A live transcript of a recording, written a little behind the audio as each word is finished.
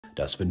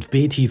Das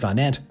Vb-Tief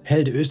Annette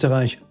hält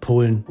Österreich,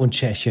 Polen und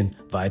Tschechien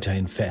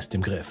weiterhin fest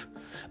im Griff.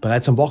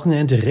 Bereits am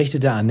Wochenende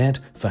richtete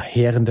Annette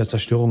verheerende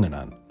Zerstörungen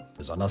an.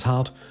 Besonders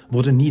hart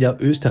wurde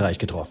Niederösterreich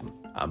getroffen.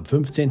 Am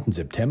 15.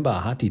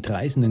 September hat die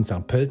Traisen in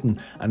St. Pölten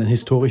einen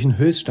historischen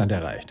Höchststand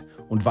erreicht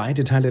und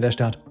weite Teile der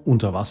Stadt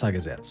unter Wasser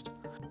gesetzt.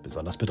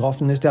 Besonders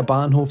betroffen ist der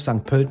Bahnhof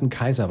St. Pölten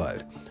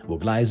Kaiserwald, wo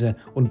Gleise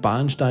und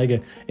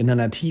Bahnsteige in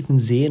einer tiefen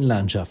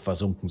Seenlandschaft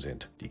versunken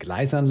sind. Die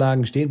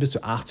Gleisanlagen stehen bis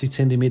zu 80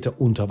 cm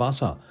unter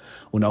Wasser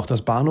und auch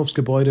das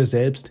Bahnhofsgebäude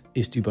selbst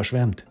ist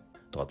überschwemmt.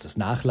 Trotz des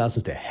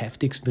Nachlasses der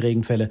heftigsten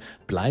Regenfälle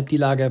bleibt die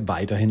Lage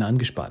weiterhin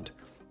angespannt,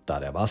 da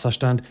der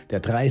Wasserstand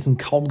der Traisen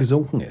kaum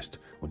gesunken ist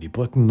und die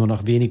Brücken nur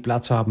noch wenig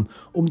Platz haben,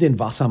 um den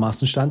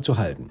Wassermassen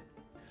standzuhalten.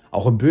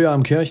 Auch im Böer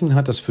am Kirchen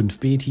hat das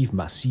Vb-Tief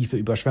massive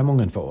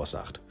Überschwemmungen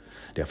verursacht.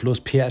 Der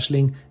Fluss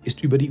Perschling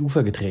ist über die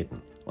Ufer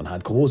getreten und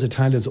hat große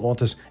Teile des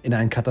Ortes in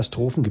ein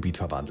Katastrophengebiet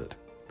verwandelt.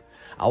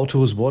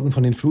 Autos wurden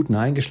von den Fluten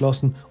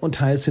eingeschlossen und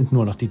teils sind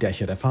nur noch die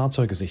Dächer der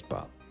Fahrzeuge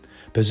sichtbar.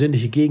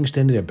 Persönliche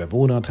Gegenstände der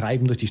Bewohner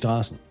treiben durch die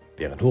Straßen,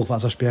 während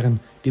Hochwassersperren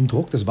dem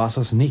Druck des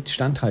Wassers nicht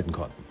standhalten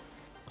konnten.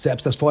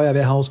 Selbst das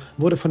Feuerwehrhaus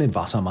wurde von den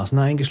Wassermassen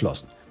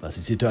eingeschlossen, was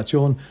die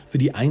Situation für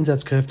die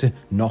Einsatzkräfte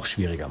noch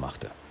schwieriger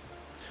machte.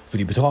 Für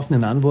die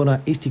betroffenen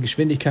Anwohner ist die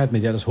Geschwindigkeit,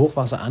 mit der das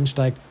Hochwasser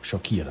ansteigt,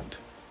 schockierend.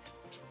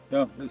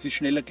 Ja, es ist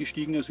schneller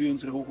gestiegen, als wir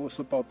unsere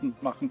Hochwasserbauten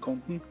machen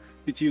konnten.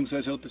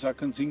 Beziehungsweise hat das auch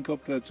keinen Sinn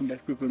gehabt, weil zum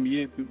Beispiel bei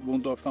mir, ich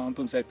wohne auf der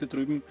anderen Seite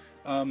drüben,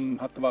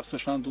 hat der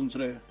Wasserstand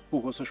unsere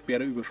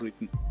Hochwassersperre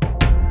überschritten.